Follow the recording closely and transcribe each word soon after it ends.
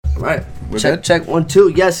All right. We're check, good? check 1,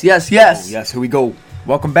 2. Yes. Oh, yes, here we go.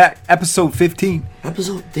 Welcome back. Episode 15.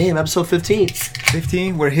 Episode 15.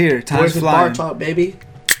 15, we're here. Time's Where's the flying. bar talk, baby?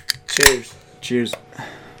 Cheers. Cheers.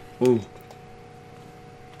 Ooh.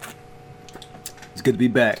 It's good to be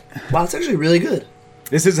back. Wow, it's actually really good.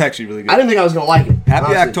 This is actually really good. I didn't think I was going to like it. Happy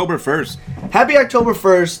honestly. October 1st. Happy October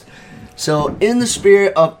 1st. So, in the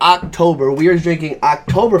spirit of October, we are drinking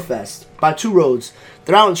Oktoberfest by Two Roads.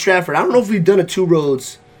 They're out in Stratford. I don't know if we've done a Two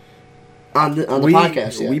Roads on the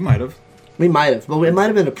podcast yet. We might have. We might have, but it might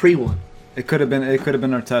have been a pre-one. It could have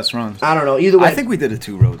been our test runs. I don't know. Either way, I think we did a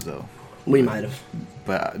Two Roads though. we might have.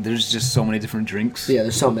 But there's just so many different drinks. Yeah,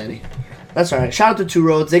 there's so many. That's all right. Shout out to Two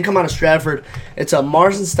Roads. They come out of Stratford. It's a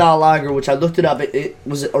Marzen style lager, which I looked it up. It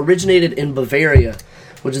was originated in Bavaria,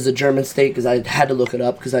 which is a German state, because I had to look it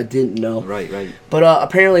up because I didn't know. Right. But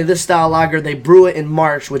apparently this style lager, they brew it in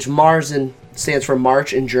March, which Marzen stands for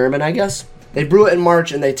March in German, I guess. They brew it in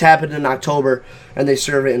March and they tap it in October and they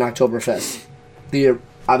serve it in Oktoberfest.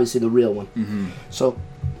 Obviously the real one. Mm-hmm. So,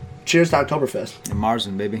 cheers to Oktoberfest. And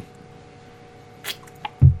Marzen, baby.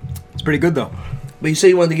 It's pretty good though. But you said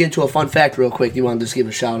you wanted to get into a fun fact real quick. You wanted to just give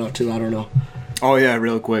a shout out to, I don't know. Oh yeah,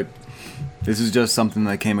 real quick. This is just something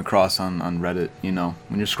that I came across on Reddit, you know,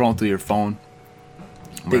 when you're scrolling through your phone.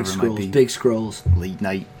 Big scrolls. Late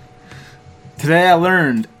night. Today I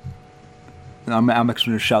learned, I'm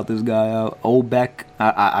actually going to shout this guy out, Obeck.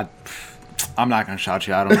 I'm not going to shout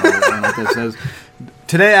you, I don't know what this says.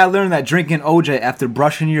 Today I learned that drinking OJ after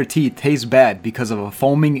brushing your teeth tastes bad because of a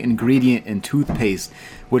foaming ingredient in toothpaste,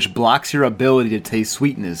 which blocks your ability to taste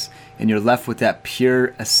sweetness, and you're left with that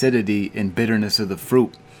pure acidity and bitterness of the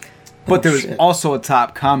fruit. But there's also a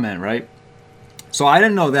top comment, right? So I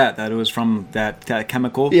didn't know that it was from that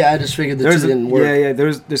chemical. Yeah, I just figured the two didn't work. Yeah.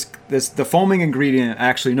 There's this the foaming ingredient. I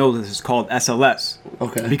actually know this is called SLS.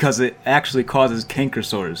 Okay. Because it actually causes canker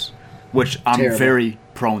sores, which I'm Terrible. Very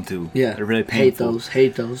prone to. Yeah. They're really painful.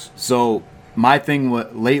 Hate those. So my thing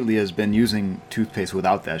lately has been using toothpaste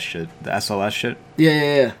without that shit, the SLS shit.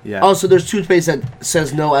 Yeah. Oh, so there's toothpaste that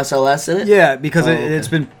says no SLS in it? Yeah, because okay.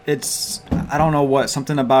 it's I don't know what,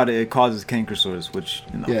 something about it causes canker sores, which,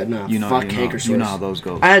 you know. Yeah, no, fuck canker sores. You know how those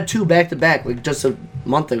go. I had 2 back to back, like just a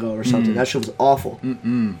month ago or something. That shit was awful.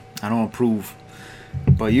 I don't approve.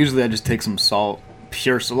 But usually I just take some salt,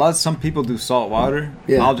 pure salt. Some people do salt water.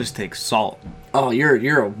 Yeah. I'll just take salt. Oh,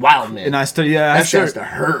 you're a wild man. And I start, that starts to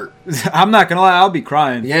hurt. I'm not gonna lie, I'll be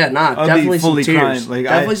crying. Yeah, I'll definitely be fully some tears. crying.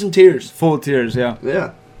 Definitely some tears. Full of tears, yeah.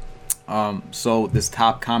 Yeah. So this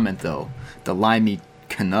top comment though, the Limey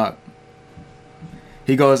Canuck.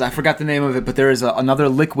 He goes, I forgot the name of it, but there is another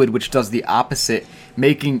liquid which does the opposite,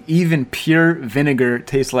 making even pure vinegar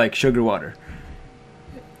taste like sugar water.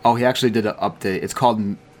 Oh, he actually did an update. It's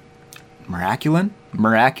called Miraculin,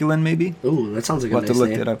 maybe? Ooh, that sounds like We'll a have nice to look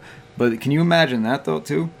name. it up. But can you imagine that, though,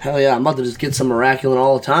 too? Hell yeah, I'm about to just get some Miraculin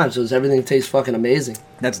all the time, so everything tastes fucking amazing.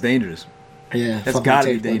 That's dangerous. Yeah, That's fucking gotta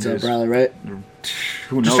be take one tip, dangerous. brother, right?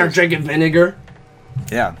 Who knows? Just start drinking vinegar.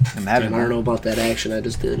 Yeah, imagine. Damn, I don't know about that action I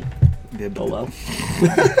just did. Yeah, Oh well.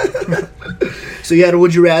 So you had a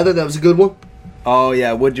Would You Rather? That was a good one? Oh,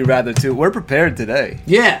 yeah, would you rather, too? We're prepared today.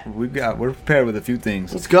 Yeah. We're prepared with a few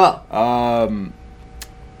things. Let's go.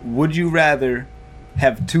 Would you rather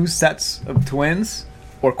have 2 sets of twins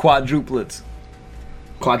or quadruplets?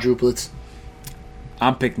 Quadruplets.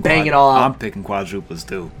 I'm picking Bang it all out. I'm picking quadruplets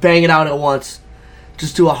too. Bang it out at once.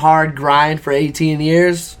 Just do a hard grind for 18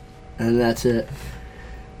 years, and that's it.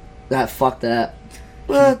 Fuck that.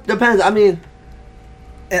 Well, it depends. I mean,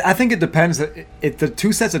 I think it depends. If the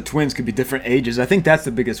 2 sets of twins could be different ages, I think that's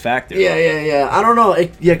the biggest factor. yeah. I don't know.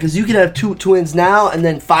 Because you could have 2 twins now, and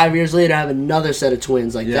then 5 years later have another set of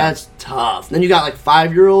twins. Like, that's tough. Then you got, like,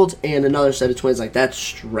 5-year-olds and another set of twins. Like, that's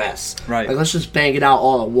stress. Right. Like, let's just bang it out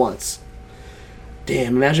all at once.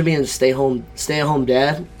 Damn, imagine being a stay-at-home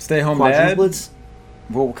dad. Stay-at-home dad? Quadruplets.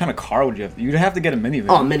 Well, what kind of car would you have? You'd have to get a minivan.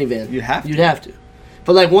 Oh, a minivan. You'd have to. You'd have to.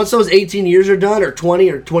 But, like, once those 18 years are done, or 20,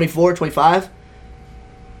 or 24, 25,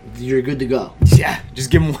 you're good to go. Yeah, just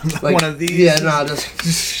give them one of these. Yeah, no, just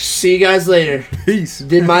see you guys later. Peace.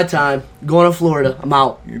 Did my time. Going to Florida. I'm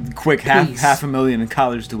out. Quick, Peace. $500,000 in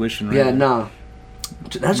college tuition. Right? Yeah, no.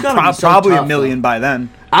 That's gotta be so probably tough, $1 million though. by then.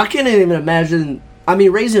 I can't even imagine. I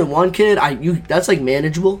mean, raising one kid, that's like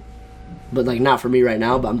manageable, but like not for me right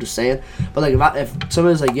now. But I'm just saying. But like if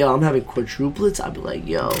somebody's like, "Yo, I'm having quadruplets," I'd be like,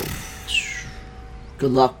 "Yo,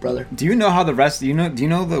 good luck, brother." Do you know how the rest? Do you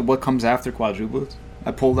know what comes after quadruplets?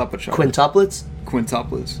 I pulled up a chart. Quintuplets?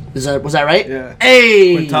 Quintuplets. Was that right? Yeah.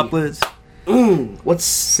 Hey. Quintuplets. What's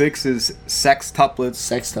 6 is sextuplets.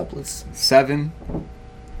 sextuplets? 7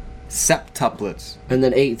 septuplets. And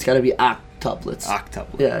then 8, it's got to be octuplets.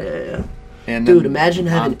 Octuplet. Yeah. And Dude, then imagine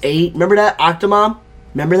having 8. Remember that? Octomom?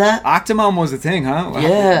 Remember that? Octomom was the thing, huh?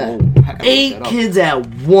 Yeah. I gotta 8 look that up. kids at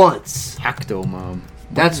once. Octomom.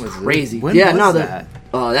 That's When was crazy. When Yeah, was no, that?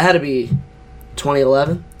 that had to be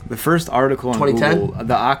 2011. The first article on 2010? Google,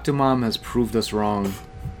 the Octomom has proved us wrong.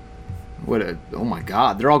 Oh my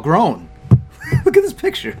God, they're all grown. Look at this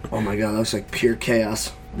picture. Oh my god, that looks like pure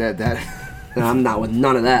chaos. That No, I'm not with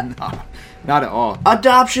none of that. not at all.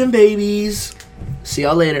 Adoption babies. See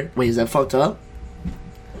y'all later. Wait, is that fucked up?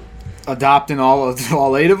 Adopting all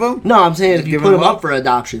 8 of them? No, I'm saying Just if you give put them them up up? for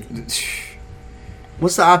adoption.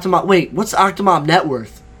 What's the Octomom? Wait, what's the Octomom net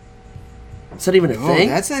worth? Is that even a Oh, thing?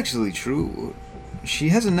 that's actually true. She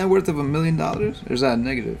has a net worth of $1 million. Or is that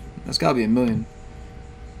negative? That's gotta be $1 million.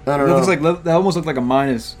 I don't That know. looks like that almost looked like a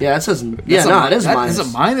minus. Yeah, it says. That's Yeah, a no, mi- it is a that minus. is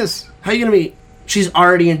a minus. How you gonna be? She's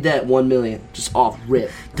already in debt. 1 million, just off rip.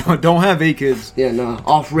 Don't have 8 kids. Yeah, no,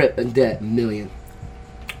 off rip in debt, 1 million.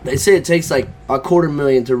 They say it takes like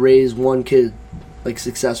 $250,000 to raise one kid, like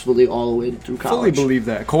successfully all the way through college. Fully believe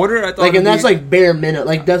that. Quarter? I thought. Like, it'd and that's be- like bare minimum.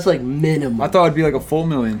 Like that's like minimum. I thought it'd be like a full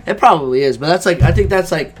million. It probably is, but that's like I think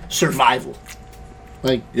that's like survival.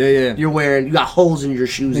 Like Yeah. you got holes in your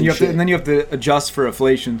shoes And, and shit. then you have to adjust for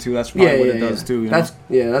inflation too. That's probably what it does too. You know?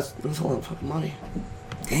 That's a lot of fucking money.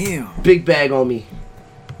 Damn. Big bag on me.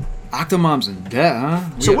 Octomom's in debt, huh?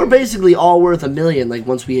 So we're basically all worth $1 million. Like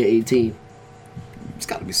once we hit 18, It's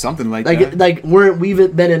got to be something like like that. like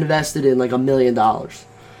we've been invested in like $1 million.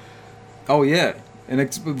 Oh yeah. And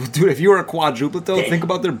dude, if you were a quadruplet though, Damn. think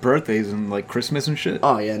about their birthdays and like Christmas and shit.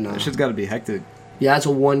 Oh yeah, no. That shit's got to be hectic. Yeah, that's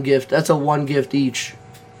a one gift. That's a one gift each.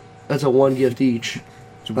 That's a one gift each.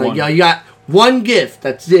 It's Like one. yo, you got one gift.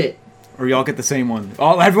 That's it. Or y'all get the same one.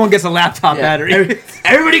 Everyone gets a laptop Yeah. battery.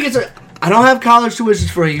 Everybody gets a. I don't have college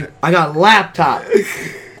tuitions for you. I got laptop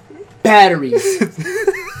batteries.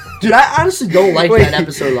 Dude, I honestly don't like Wait. that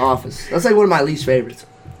episode of The Office. That's like one of my least favorites.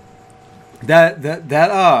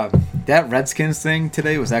 That Redskins thing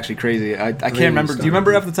today was actually crazy. I can't remember. Do you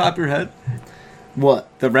remember off the top of your head What?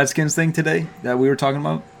 the Redskins thing today that we were talking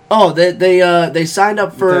about? Oh, they signed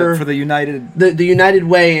up for the United. the United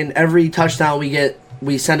Way, and every touchdown we get,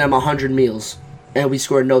 we send them 100 meals, and we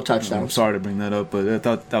scored no I'm touchdowns. sorry to bring that up, but I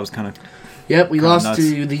thought that was kind of. Yep, we Kinda lost nuts.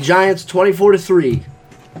 to the Giants 24-3.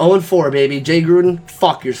 0-4, baby. Jay Gruden,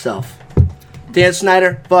 fuck yourself. Dan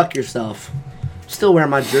Snyder, fuck yourself. Still wearing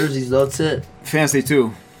my jerseys though. That's it. Fantasy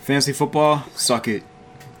too. Fantasy football, suck it.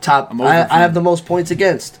 Top. I'm over I for have it. the most points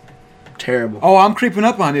against. Terrible. Oh, I'm creeping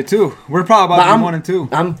up on you too. We're probably But about to be 1 and 2.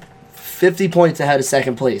 I'm 50 points ahead of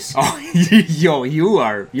second place. Oh, yo, you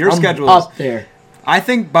are. Your I'm schedule is. up there. I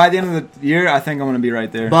think by the end of the year, I think I'm gonna be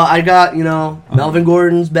right there. But I got, Melvin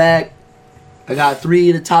Gordon's back. I got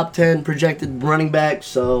 3 of the top 10 projected running backs.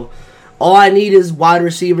 So all I need is wide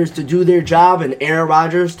receivers to do their job and Aaron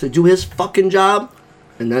Rodgers to do his fucking job.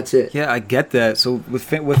 And that's it. Yeah, I get that. So with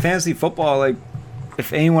fantasy football, like,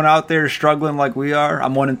 if anyone out there is struggling like we are,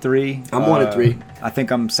 I'm 1 and 3. I'm 1 and 3. I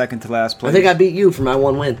think I'm second to last place. I think I beat you for my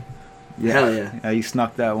one win. Yeah, Hell yeah. Yeah, you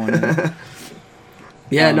snuck that one in.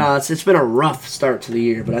 Yeah, no, it's been a rough start to the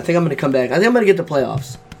year, but I think I'm going to come back. I think I'm going to get the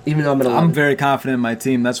playoffs, even though I'm going to. I'm very confident in my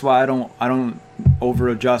team. That's why I don't over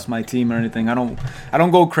adjust my team or anything. I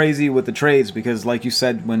don't go crazy with the trades because, like you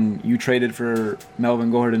said, when you traded for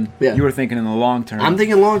Melvin Gordon, Yeah. you were thinking in the long term. I'm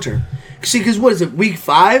thinking long term. See, because what is it, week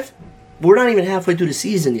 5? We're not even halfway through the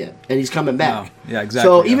season yet, and he's coming back. No. Yeah, exactly.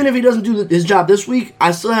 So yeah. even if he doesn't do his job this week,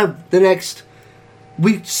 I still have the next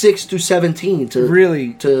week 6 to 17 to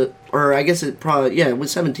Really? or I guess it probably with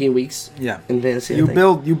 17 weeks Yeah. in fantasy. I You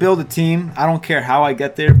think. build a team. I don't care how I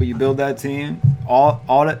get there, but you build that team. All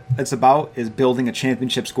that it's about is building a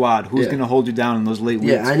championship squad. Who's Yeah. going to hold you down in those late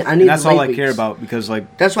weeks? Yeah, I need and that's the all late I care weeks. about because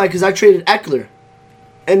like That's why, because I traded Eckler,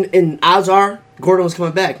 and odds are Gordon was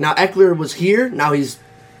coming back. Now Eckler was here. Now he's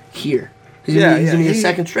here. He's gonna be a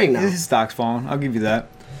second string now. His stock's falling. I'll give you that.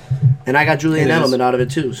 And I got Julian It is. Edelman out of it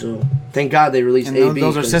too. So thank God they released And AB.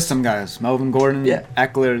 those are 'cause system guys. Melvin Gordon, Yeah.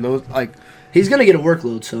 Eckler, those like He's gonna get a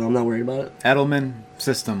workload, so I'm not worried about it. Edelman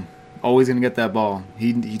system. Always gonna get that ball.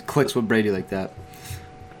 He clicks with Brady like that.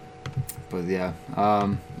 But yeah,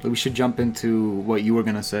 we should jump into what you were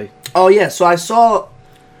gonna say. Oh yeah, so I saw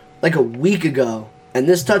like a week ago, and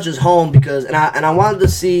this touches home because I wanted to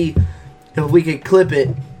see if we could clip it.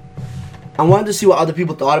 I wanted to see what other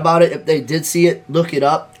people thought about it. If they did see it, look it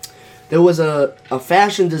up. There was a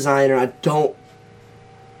fashion designer.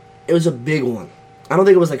 It was a big one. I don't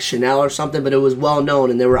think it was like Chanel or something, but it was well known,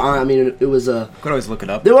 and they were on. I mean, it was a. Could always look it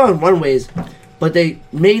up. They were on runways, but they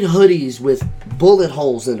made hoodies with bullet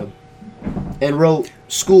holes in them, and wrote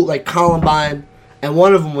school like Columbine, and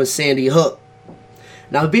one of them was Sandy Hook.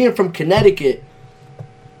 Now, being from Connecticut,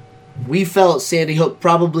 we felt Sandy Hook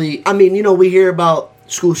probably. I mean, you know, we hear about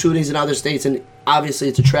school shootings in other states, and obviously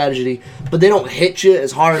it's a tragedy, but they don't hit you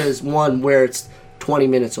as hard as one where it's 20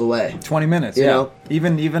 minutes away. 20 minutes, You yeah. know?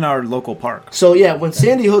 Even our local park. So yeah, when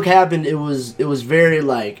Sandy Hook happened, it was very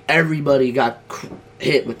like everybody got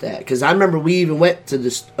hit with that. Because I remember we even went to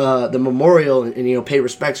this the memorial and you know pay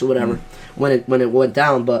respects or whatever when it went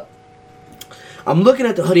down. But I'm looking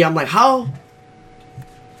at the hoodie. I'm like, how?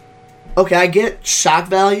 Okay, I get shock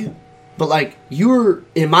value, but like you're,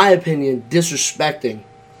 in my opinion, disrespecting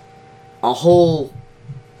a whole.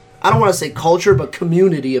 I don't want to say culture, but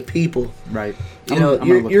community of people. Right. You know,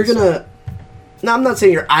 you're gonna. No, I'm not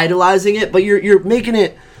saying you're idolizing it, but you're making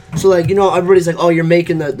it so like you know everybody's like, oh, you're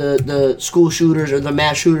making the school shooters or the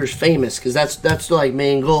mass shooters famous because that's the like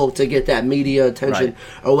main goal to get that media attention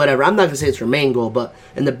or whatever. I'm not gonna say it's their main goal, but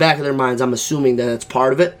in the back of their minds, I'm assuming that it's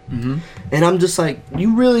part of it. Mm-hmm. And I'm just like,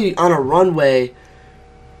 you really on a runway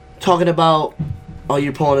talking about. Oh,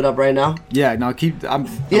 you're pulling it up right now? Yeah, no, keep. I'm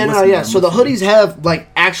So the hoodies have like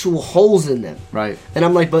actual holes in them. Right. And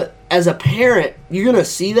I'm like, but as a parent, you're gonna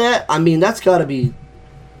see that. I mean, that's gotta be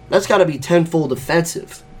tenfold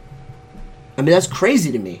offensive. I mean, that's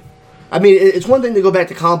crazy to me. I mean, it's one thing to go back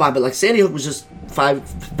to Columbine, but like Sandy Hook was just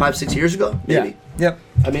 6 years ago, maybe. Yeah. Yep.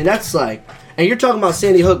 I mean, that's like, and you're talking about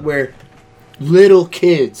Sandy Hook where little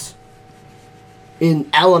kids in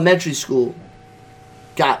elementary school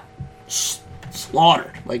got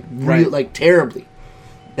slaughtered, like like terribly.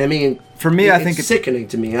 I mean, for me, I think it's sickening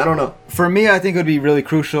to me. I don't know. For me, I think it would be really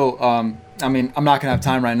crucial. I mean, I'm not gonna have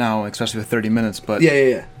time right now, especially with 30 minutes. But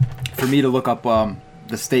yeah. For me to look up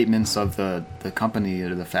the statements of the company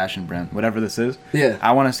or the fashion brand, whatever this is. Yeah.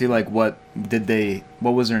 I want to see like what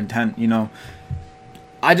was their intent? You know.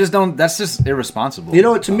 I just don't. That's just irresponsible. You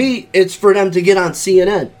know, to me, it's for them to get on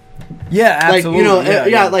CNN. Yeah, absolutely. Like,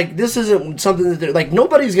 you know, like this isn't something that they're like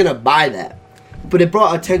nobody's gonna buy that. But it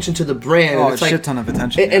brought attention to the brand. Oh, it's a like, shit ton of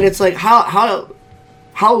attention. And it's like, how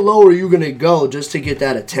low are you going to go just to get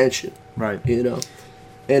that attention? Right. You know?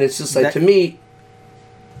 And it's just like, to me,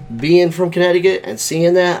 being from Connecticut and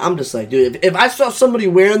seeing that, I'm just like, dude, if I saw somebody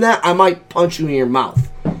wearing that, I might punch you in your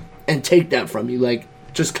mouth and take that from you, like,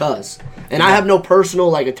 just cuz. And I have no personal,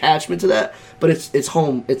 like, attachment to that, but it's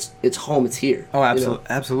home. It's home. It's here. Oh, absolutely. You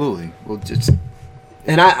know? Absolutely. Well, just...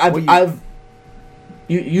 And I've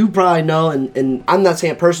You probably know, and I'm not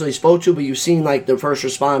saying personally spoke to, but you've seen like the first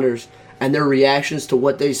responders and their reactions to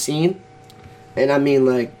what they've seen, and I mean,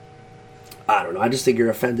 like, I don't know. I just think you're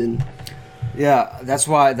offending. Yeah, that's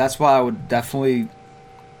why I would definitely,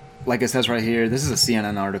 like it says right here. This is a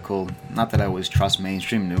CNN article. Not that I always trust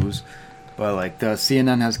mainstream news, but like the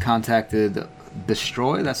CNN has contacted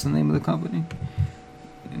Destroy. That's the name of the company.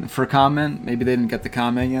 For comment. Maybe they didn't get the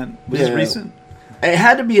comment yet. Was this recent? It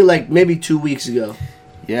had to be like maybe 2 weeks ago.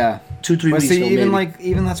 Yeah, 2-3 weeks see, ago.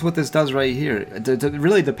 Even that's what this does right here. It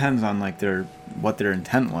really depends on like what their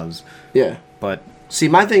intent was. Yeah. But see,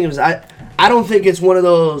 my thing is, I don't think it's one of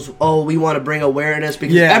those. Oh, we want to bring awareness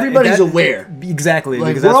because everybody's aware. Exactly.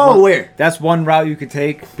 Like, because we're all aware. That's one route you could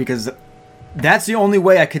take because that's the only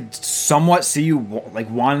way I could somewhat see you like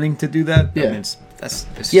wanting to do that. Yeah. I mean,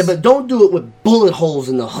 yeah, but don't do it with bullet holes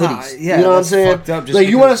in the hoodies. Yeah, you know what I'm saying? Fucked up like,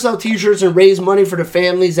 you want to sell T-shirts and raise money for the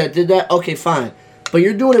families that did that? Okay, fine. But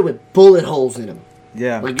you're doing it with bullet holes in them.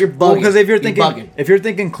 Yeah, like you're bugging. Because if you're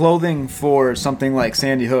thinking clothing for something like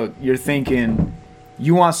Sandy Hook, you're thinking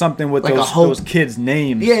you want something with like those kids'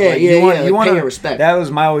 names. Yeah, like, you want to respect. That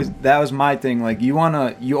was my thing. Like you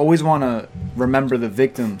always wanna remember the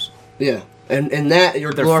victims. Yeah, and that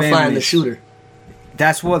you're glorifying families. The shooter.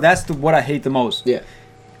 That's what I hate the most. Yeah.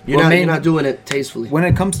 You're not doing it tastefully. When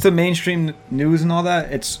it comes to mainstream news and all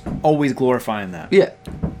that, it's always glorifying that. Yeah.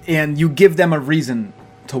 And you give them a reason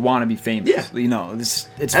to want to be famous. Yeah. You know, it's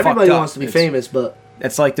everybody wants to be famous, but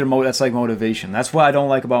it's like that's like motivation. That's what I don't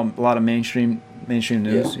like about a lot of mainstream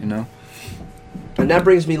news, you know. And that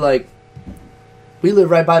brings me like we live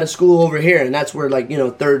right by the school over here, and that's where like,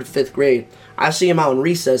 3rd, 5th grade. I see him out in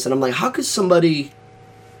recess and I'm like, how could somebody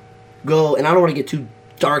go, and I don't want to get too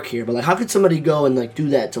dark here, but like how could somebody go and like do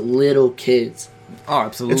that to little kids? Oh,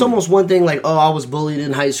 absolutely. It's almost one thing like, oh, I was bullied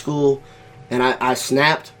in high school and I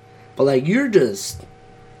snapped, but like you're just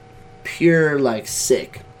pure like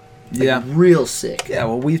sick. Like, yeah, real sick. Yeah,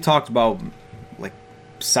 well, we've talked about like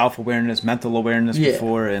self-awareness, mental awareness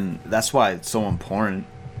before, and that's why it's so important.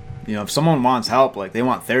 You know, if someone wants help, like they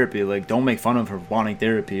want therapy, like don't make fun of her wanting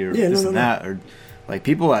therapy or this and that, or like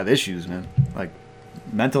people have issues, man. Like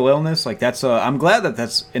mental illness, like that's I'm glad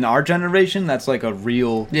that's in our generation. That's like a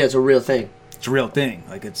real. Yeah, it's a real thing. It's a real thing.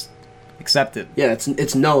 Like it's accepted. Yeah,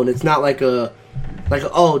 it's known. It's not like a Like,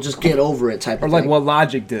 oh, just get over it type Or of like thing. what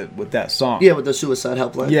Logic did with that song. Yeah, with the suicide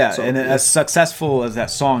helpline. Yeah, So, and as successful as that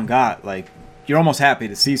song got, like, you're almost happy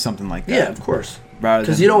to see something like that. yeah, of course. Rather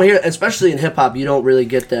Because than- you don't hear, especially in hip hop, you don't really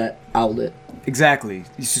get that outlet. Exactly.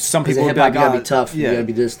 It's just some Because people in would hip be hop, like, you gotta be tough. Yeah, You gotta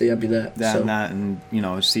be this. You gotta be that. that so. and that, and you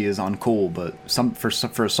know, see is uncool. But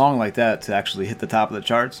for a song like that to actually hit the top of the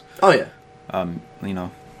charts, Oh yeah, you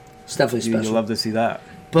know, it's definitely you special. love to see that.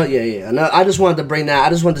 But yeah. And I just wanted to bring that. I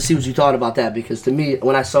just wanted to see what you thought about that because to me,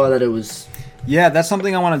 when I saw that, it was Yeah, that's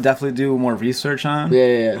something I want to definitely do more research on.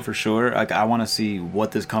 yeah. For sure. Like, I want to see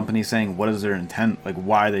what this company's saying. What is their intent? Like,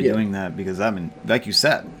 why are they Yeah. doing that? Because, I mean, like you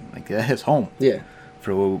said, like, that hits home Yeah.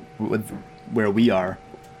 for where we are.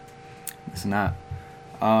 This and that.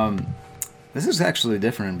 This is actually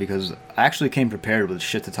different because I actually came prepared with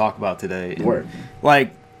shit to talk about today. And, Word.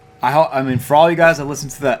 like, I mean, for all you guys that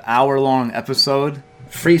listened to that hour-long episode,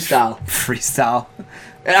 Freestyle. freestyle.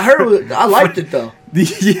 And I heard. I liked it though.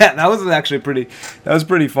 Yeah, that was actually pretty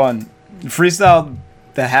fun. Freestyle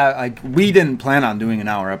like, we didn't plan on doing an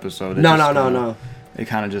hour episode. It No. just It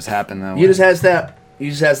kind of just happened that way. You just asked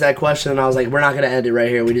that question, and I was like, we're not gonna end it right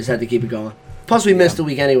here. We just had to keep it going. Plus, we missed a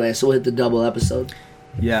week anyway, so we'll hit the double episode.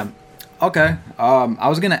 Yeah. Okay. I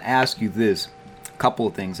was gonna ask you this, a couple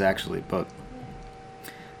of things actually, but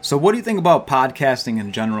so what do you think about podcasting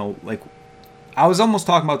in general? Like, I was almost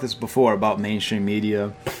talking about this before about mainstream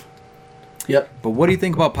media, Yep. but what do you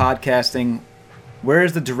think about podcasting? Where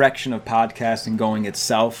is the direction of podcasting going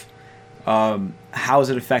itself? How is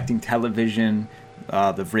it affecting television,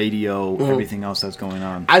 the radio, everything else that's going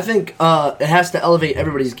on? I think it has to elevate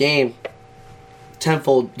everybody's game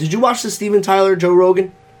tenfold. Did you watch the Steven Tyler, Joe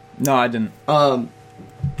Rogan? No, I didn't. Um,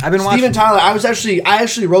 I've been watching. Steven Tyler. I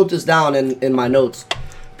actually wrote this down in my notes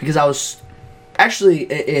because I was actually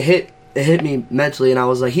it hit me mentally, and I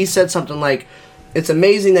was like, he said something like, "It's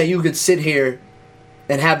amazing that you could sit here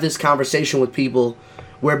and have this conversation with people,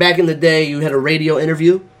 where back in the day you had a radio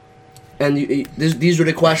interview, and these were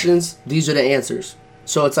the questions, these are the answers.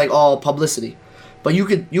 So it's like all publicity, but you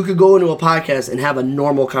could go into a podcast and have a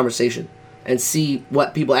normal conversation and see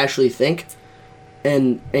what people actually think."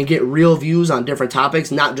 And get real views on different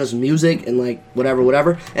topics, not just music and like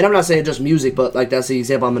whatever. And I'm not saying just music, but like that's the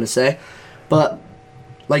example I'm gonna say. But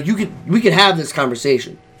like we could have this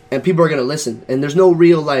conversation, and people are gonna listen. And there's no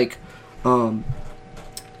real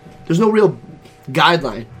there's no real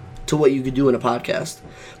guideline to what you could do in a podcast.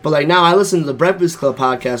 But like now, I listen to the Breakfast Club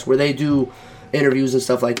podcast where they do interviews and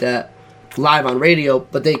stuff like that live on radio,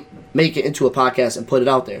 but they make it into a podcast and put it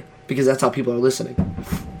out there because that's how people are listening.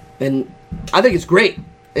 And I think it's great.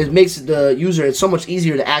 It makes the user it's so much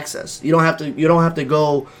easier to access. You don't have to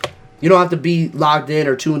be logged in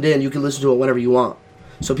or tuned in. You can listen to it whenever you want.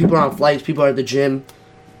 So people are on flights, people are at the gym,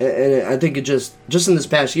 and I think it just in this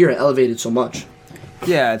past year it elevated so much.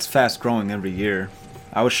 Yeah, it's fast growing every year.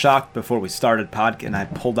 I was shocked before we started podcast, and I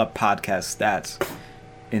pulled up podcast stats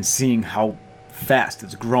and seeing how fast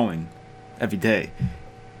it's growing every day.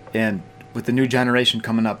 And with the new generation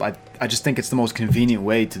coming up, I just think it's the most convenient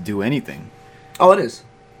way to do anything. Oh, it is.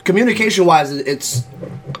 Communication wise,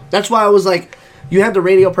 that's why I was like, you had the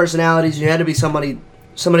radio personalities. You had to be somebody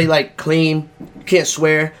like clean. Can't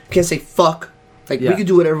swear. Can't say fuck. Like we could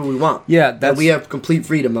do whatever we want. Yeah, and we have complete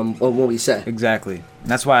freedom on what we say. Exactly. And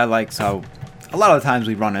that's why I like how a lot of the times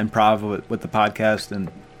we run improv with the podcast,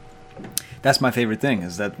 and that's my favorite thing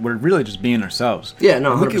is that we're really just being ourselves. Yeah,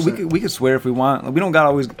 no, we could swear if we want. Like, we don't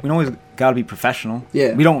always gotta be professional.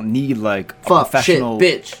 Yeah, we don't need like a fuck, professional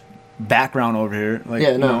shit, bitch background over here. Like,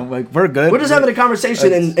 yeah, no, like we're good. We're just having a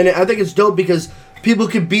conversation, and I think it's dope because people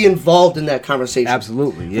could be involved in that conversation.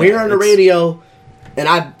 Absolutely. Yeah, when you're on the radio, and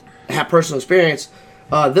I have personal experience.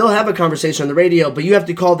 They'll have a conversation on the radio, but you have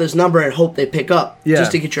to call this number and hope they pick up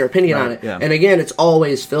just to get your opinion on it. Yeah. And again, it's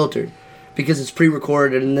always filtered because it's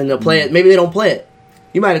pre-recorded, and then they'll play it. Maybe they don't play it.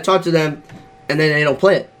 You might have talked to them, and then they don't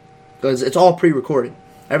play it because it's all pre-recorded.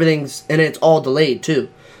 Everything's and it's all delayed too.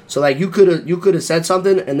 So like you could have said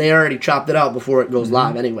something, and they already chopped it out before it goes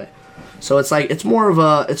live anyway. So it's like it's more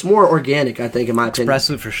organic, I think, in my opinion.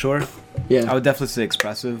 Expressive for sure. Yeah, I would definitely say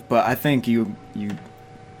expressive, but I think you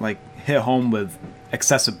like hit home with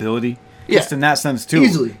accessibility. Yeah. Just in that sense too.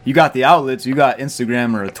 Easily. You got the outlets, you got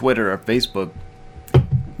Instagram or Twitter or Facebook.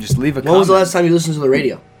 Just leave a comment. When was the last time you listened to the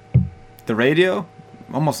radio? The radio?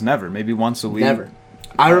 Almost never. Maybe once a week. Never.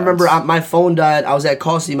 I remember my phone died. I was at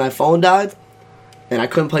Costi, my phone died, and I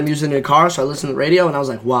couldn't play music in the car, so I listened to the radio, and I was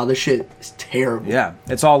like, wow, this shit is terrible. Yeah.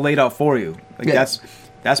 It's all laid out for you. Like that's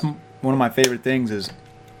one of my favorite things is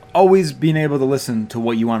always being able to listen to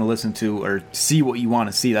what you want to listen to or see what you want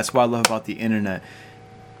to see. That's what I love about the internet.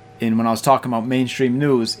 And when I was talking about mainstream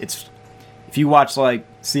news, it's if you watch like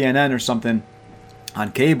CNN or something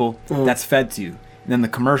on cable, that's fed to you. And then the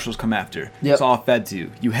commercials come after. Yep. It's all fed to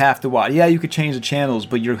you. You have to watch. Yeah, you could change the channels,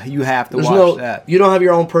 but you have to watch that. You don't have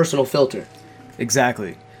your own personal filter.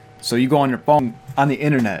 Exactly. So you go on your phone on the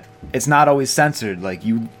internet. It's not always censored. Like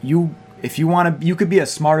if you want to, you could be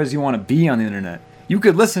as smart as you want to be on the internet. You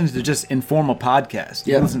could listen to just informal podcasts.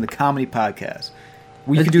 You could listen to comedy podcasts.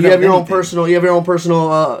 You could do that. You have your own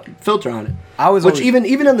personal filter on it.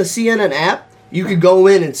 Even on the CNN app, you could go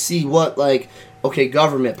in and see what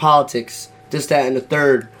government, politics, this, that, and the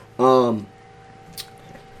third. How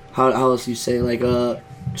else do you say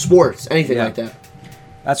sports, anything like that.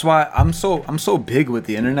 That's why I'm so big with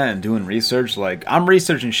the internet and doing research. Like I'm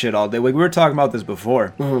researching shit all day. Like we were talking about this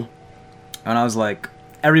before, and I was like,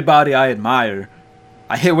 everybody I admire,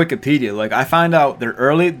 I hit Wikipedia. Like I find out they're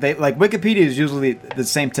early. Wikipedia is usually the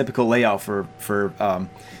same typical layout for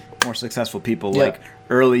more successful people. Yeah. Like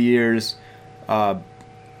early years,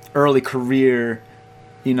 early career,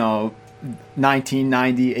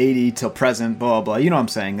 1990, 80 till present, blah, blah. You know what I'm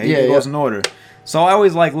saying? It goes in order. So I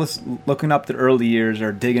always like looking up the early years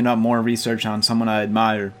or digging up more research on someone I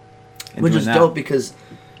admire. Which is dope because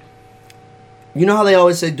you know how they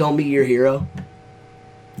always say, don't meet your hero?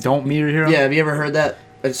 Don't meet your hero? Yeah, have you ever heard that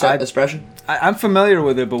expression? I'm familiar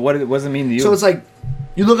with it, but what does it mean to you? So it's like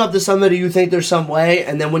you look up to somebody, you think they're some way,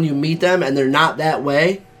 and then when you meet them and they're not that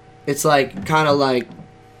way, it's like kind of like,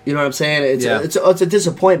 you know what I'm saying? It's a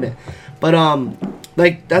disappointment. But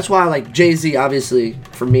that's why Jay-Z obviously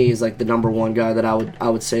for me is like the number one guy that I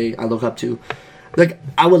would say I look up to. Like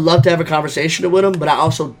I would love to have a conversation with him, but I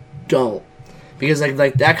also don't. Because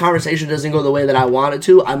like that conversation doesn't go the way that I want it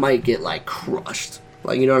to, I might get crushed.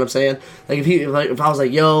 You know what I'm saying? Like if I was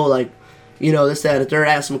like, yo, this, that, and the third,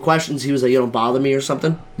 ask him questions, he was like, you don't bother me or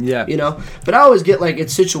something. Yeah. But I always get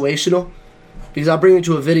it's situational. Because I'll bring you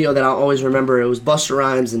to a video that I'll always remember. It was Busta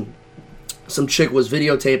Rhymes and some chick was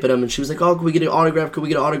videotaping him, and she was like, oh, can we get an autograph? Can we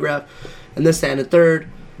get an autograph? And this, that, and the third.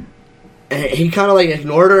 And he kind of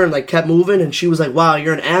ignored her and kept moving, and she was like, wow,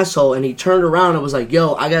 you're an asshole. And he turned around and was like,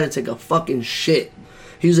 yo, I gotta take a fucking shit.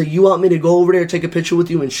 He was like, you want me to go over there, take a picture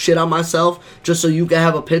with you and shit on myself just so you can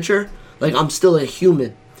have a picture? I'm still a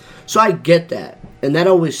human. So I get that. And that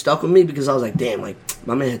always stuck with me because I was like, damn,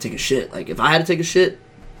 my man had to take a shit. If I had to take a shit,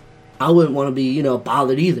 I wouldn't want to be,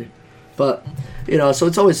 bothered either. But, so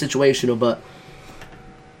it's always situational. But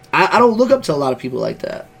I don't look up to a lot of people like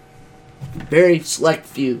that. Very select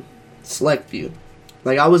few.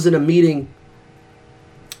 I was in a meeting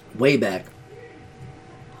way back.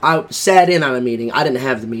 I sat in on a meeting. I didn't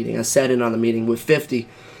have the meeting. I sat in on the meeting with 50.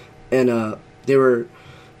 And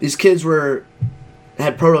these kids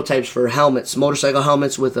had prototypes for helmets, motorcycle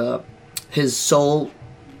helmets with his Soul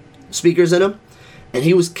speakers in them. And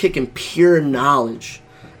he was kicking pure knowledge.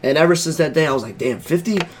 And ever since that day, I was like, damn,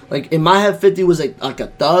 50? In my head, 50 was like a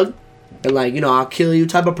thug. And I'll kill you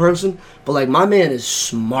type of person. But my man is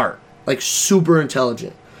smart. Super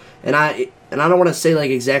intelligent. And I don't want to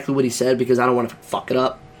say exactly what he said because I don't want to fuck it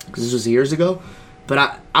up. Because this was years ago.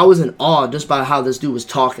 But I was in awe just by how this dude was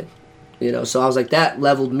talking. So I was like, that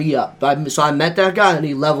leveled me up. So I met that guy and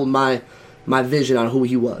he leveled my vision on who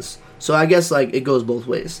he was. So I guess it goes both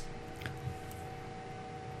ways.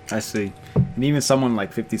 I see. And even someone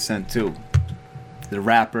like 50 Cent too. The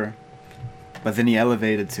rapper. But then he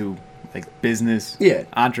elevated to business,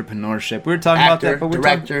 entrepreneurship. We were talking about that, but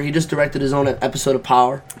director. He just directed his own episode of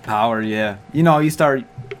Power. Power, yeah. You start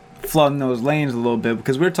flooding those lanes a little bit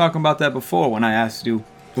because we were talking about that before when I asked you,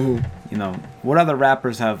 what other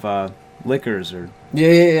rappers have liquors or...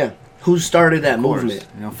 Yeah. Who started that movement?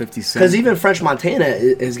 50 Cent. Because even French Montana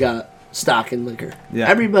has got stock in liquor.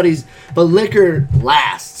 Yeah. But liquor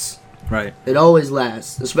lasts. Right. It always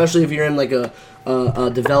lasts, especially if you're in a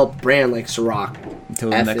developed brand like Ciroc. Until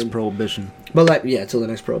the next prohibition. But until the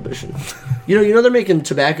next prohibition. you know they're making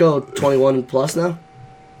tobacco 21 plus now.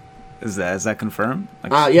 Is that confirmed?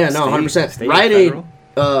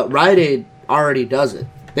 100%. Rite Aid already does it.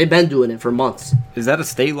 They've been doing it for months. Is that a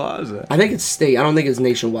state law? I think it's state. I don't think it's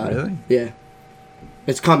nationwide. Really? Yeah.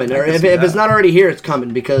 It's coming. Or if it's not already here, it's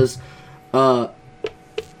coming because I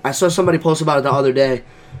saw somebody post about it the other day.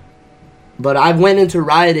 But I went into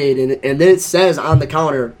Rite Aid and then it says on the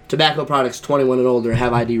counter, tobacco products 21 and older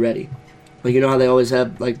have ID ready. You know how they always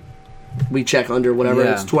have, we check under whatever.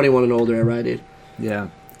 Yeah. It's 21 and older at Rite Aid. Yeah.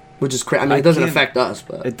 Which is crazy. It doesn't affect us.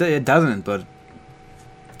 But It doesn't, but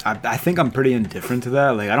I think I'm pretty indifferent to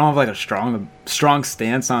that. I don't have a strong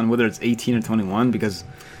stance on whether it's 18 or 21 because...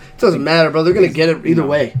 It doesn't matter, bro. They're going to get it either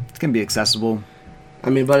way. It's going to be accessible.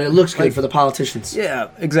 But it looks good for the politicians. Yeah,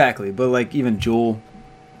 exactly. But even Juul...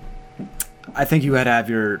 I think you had to have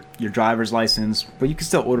your driver's license, but you could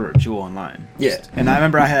still order a Juul online. Yeah. And I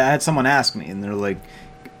remember I had someone ask me, and they're like,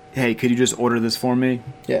 "Hey, could you just order this for me?"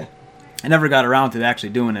 Yeah. I never got around to actually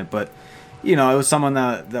doing it, but it was someone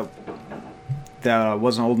that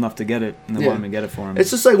wasn't old enough to get it, and they wanted me to get it for him.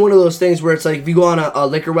 It's just like one of those things where it's like if you go on a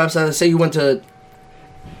liquor website, let's say you went to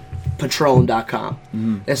Patron.com.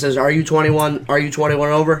 Mm-hmm. It says, "Are you 21? Are you 21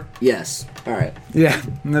 over?" Yes. All right. Yeah,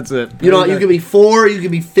 that's it. You could be 4, you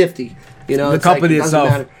could be 50. The it's company like, it doesn't itself.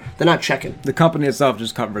 matter. They're not checking. The company itself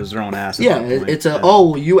just covers their own ass. Yeah, it's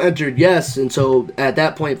you entered yes, and so at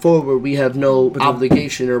that point forward, we have no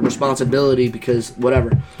obligation or responsibility because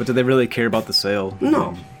whatever. But do they really care about the sale?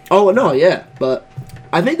 No. Oh no, yeah, but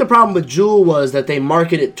I think the problem with Juul was that they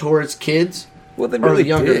marketed towards kids. Well, they or really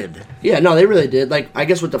younger. did. Yeah, no, they really did. Like I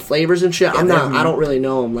guess with the flavors and shit, I don't really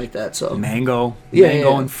know them like that. So mango, yeah.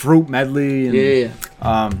 and fruit medley. And,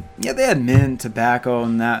 yeah. They had mint, tobacco,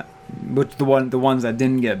 and that. Which the ones that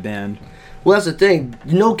didn't get banned. Well, that's the thing.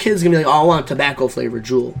 No kid's gonna be like, "Oh, I want a tobacco flavored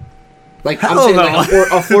Juul." Like Hell I'm saying, no.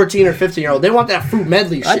 like a 14 or 15-year-old, they want that fruit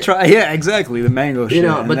medley shit. Yeah, exactly, the mango shit.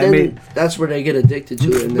 But then that's where they get addicted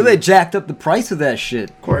to it. And but they jacked up the price of that shit.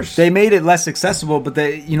 Of course. They made it less accessible, but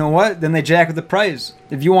you know what? Then they jacked up the price.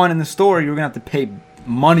 If you want it in the store, you're gonna have to pay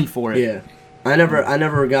money for it. Yeah, I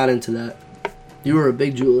never got into that. You were a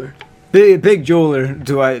big jeweler. Big jeweler.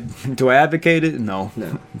 Do I advocate it? No.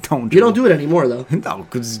 Don't. You don't do it anymore though. No,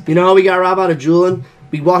 because you know how we got robbed out of jeweling?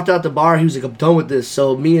 We walked out the bar. He was like, "I'm done with this."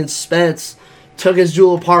 So me and Spence took his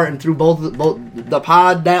Juul apart and threw both the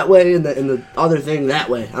pod that way and the other thing that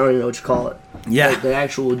way. I don't even know what you call it. Yeah. Like the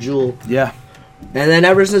actual Juul. Yeah. And then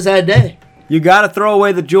ever since that day, you gotta throw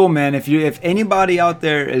away the Juul, man. If anybody out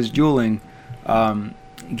there is juuling,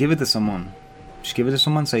 give it to someone. Just give it to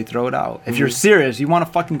someone. Say throw it out. If you're serious, you want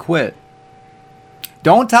to fucking quit.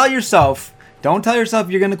 Don't tell yourself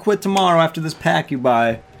you're gonna quit tomorrow after this pack you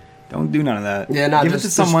buy. Don't do none of that. Yeah, no, give just, it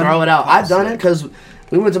to someone. Just throw it out. I've done it because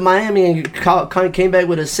we went to Miami and came back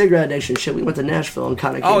with a cigarette addiction. Shit, we went to Nashville and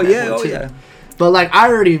kind of came back with it too. Yeah. But like I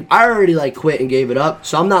already like quit and gave it up,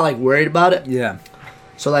 so I'm not like worried about it. Yeah.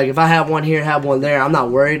 So like if I have one here, have one there, I'm not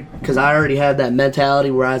worried because I already have that mentality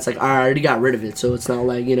where it's like I already got rid of it, so it's not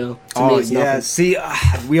like to me it's nothing. See,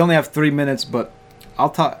 we only have 3 minutes, but I'll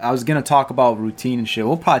talk. I was gonna talk about routine and shit.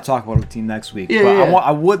 We'll probably talk about routine next week. Yeah, but yeah.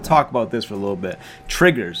 I would talk about this for a little bit.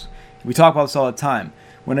 Triggers. We talk about this all the time.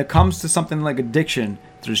 When it comes to something like addiction,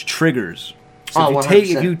 there's triggers. So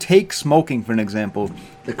if you take smoking for an example,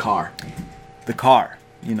 the car,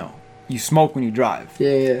 you smoke when you drive.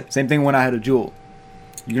 Yeah. Same thing when I had a Juul.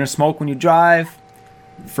 You're gonna smoke when you drive.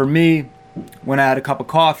 For me, when I had a cup of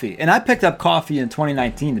coffee, and I picked up coffee in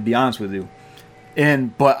 2019, to be honest with you,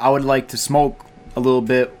 but I would like to smoke a little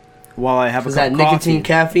bit while I have a cup of coffee. That nicotine,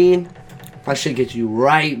 caffeine, that shit gets you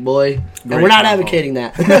right, boy. And we're not advocating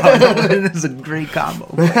that. No, this is a great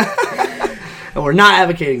combo. And we're not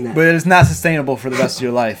advocating that. But it's not sustainable for the rest of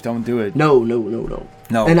your life. Don't do it. No.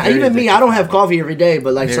 No. And even me, I don't have coffee every day,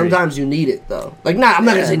 but like sometimes you need it though. Like I'm not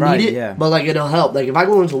gonna say need it, but like it'll help. Like if I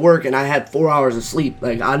go into work and I had 4 hours of sleep,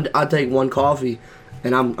 like I take one coffee,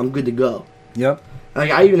 and I'm good to go. Yep.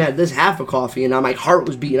 Like I even had this half a coffee, and my heart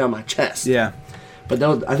was beating on my chest. Yeah. But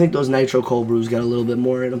I think those nitro cold brews got a little bit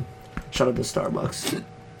more in them. Shout out to Starbucks.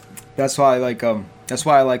 That's why I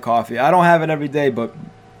like coffee. I don't have it every day, but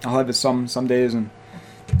I'll have it some days and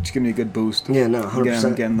just give me a good boost. Yeah, no, 100%.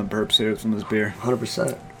 I'm getting the burps here from this beer.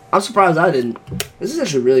 100%. I'm surprised I didn't. This is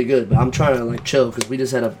actually really good, but I'm trying to like chill because we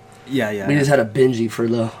just had a just had a bingey for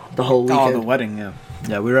the whole weekend. Oh, the wedding, yeah.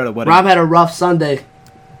 Yeah, we were at a wedding. Rob had a rough Sunday.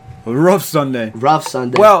 A rough Sunday.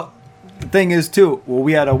 Well, the thing is too. Well,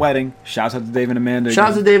 we had a wedding. Shouts out to Dave and Amanda.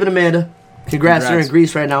 Shouts to Dave and Amanda. Congrats. They're in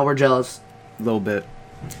Greece right now. We're jealous. A little bit,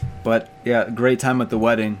 but yeah, great time at the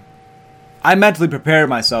wedding. I mentally prepared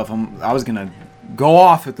myself. I was gonna go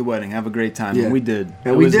off at the wedding, have a great time, and we did.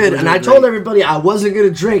 And we did. And I told everybody I wasn't gonna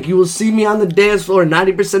drink. You will see me on the dance floor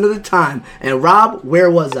 90% of the time. And Rob, where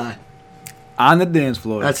was I? On the dance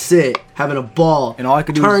floor. That's it. Having a ball. And all I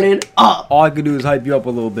could do is hype you up a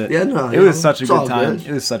little bit. Yeah, no. It was such a good time.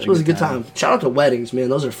 It was such a good time. Shout out to weddings, man.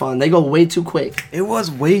 Those are fun. They go way too quick. It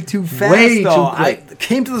was way too fast. Too quick. I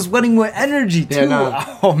came to this wedding with energy too. Yeah,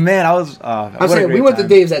 no. Oh man, I'm saying we went to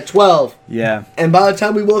Dave's at 12. Yeah. And by the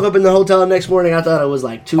time we woke up in the hotel the next morning, I thought it was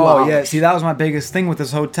like 2 hours. Oh yeah. See, that was my biggest thing with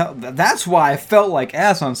this hotel. That's why I felt like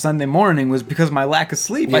ass on Sunday morning, was because of my lack of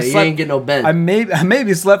sleep. Yeah, you ain't get no bed. I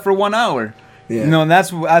maybe slept for 1 hour. Yeah. And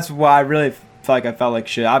that's why I really felt like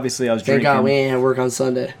shit. Obviously, I was drinking. Thank God we ain't had work on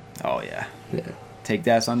Sunday. Oh, yeah. Yeah. Take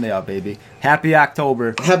that Sunday out, baby. Happy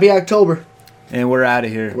October. Happy October. And we're out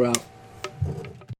of here. We're out.